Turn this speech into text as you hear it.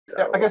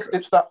Yeah, I guess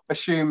it's that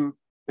assume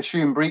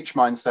breach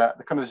mindset,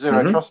 the kind of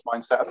zero trust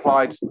mindset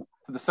applied to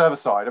the server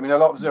side. I mean, a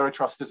lot of zero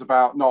trust is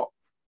about not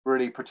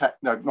really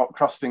not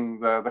trusting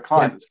the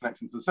client that's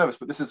connecting to the service,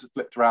 but this is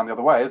flipped around the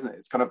other way, isn't it?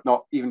 It's kind of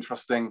not even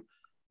trusting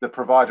the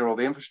provider or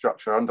the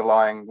infrastructure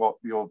underlying what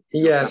your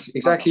yes,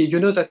 exactly. You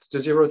know that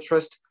the zero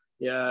trust,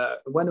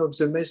 one of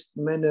the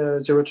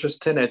main zero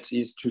trust tenets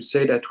is to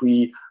say that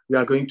we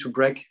are going to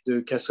break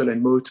the castle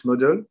and moat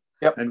model.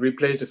 Yep. And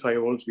replace the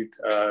firewalls with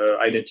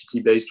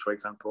identity-based, for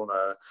example,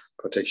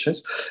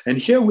 protections. And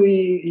here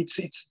it's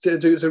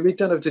the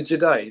return of the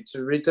Jedi. It's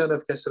the return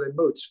of castle and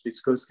moats,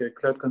 because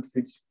cloud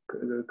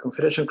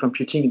confidential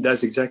computing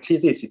does exactly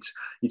this.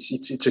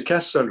 It's a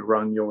castle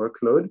around your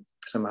workload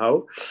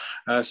somehow.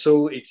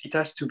 So it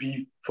has to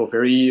be for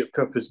very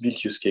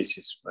purpose-built use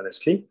cases,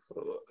 honestly.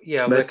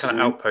 Yeah, they're kind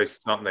of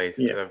outposts, aren't they?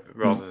 Yeah.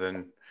 Rather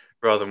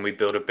than we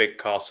build a big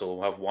castle,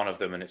 we'll have one of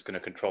them, and it's going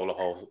to control a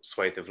whole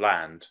swathe of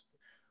land.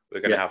 We're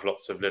going to have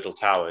lots of little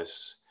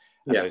towers,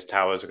 and those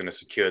towers are going to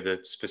secure the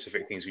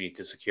specific things we need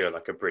to secure,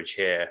 like a bridge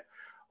here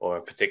or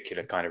a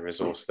particular kind of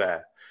resource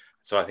there.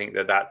 So I think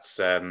that's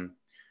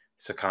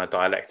it's a kind of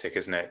dialectic,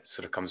 isn't it? It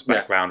sort of comes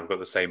back round. We've got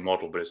the same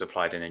model, but it's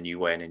applied in a new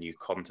way, in a new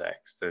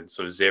context. And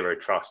sort of zero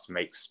trust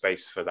makes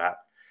space for that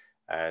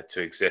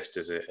to exist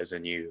as a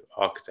new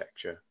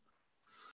architecture.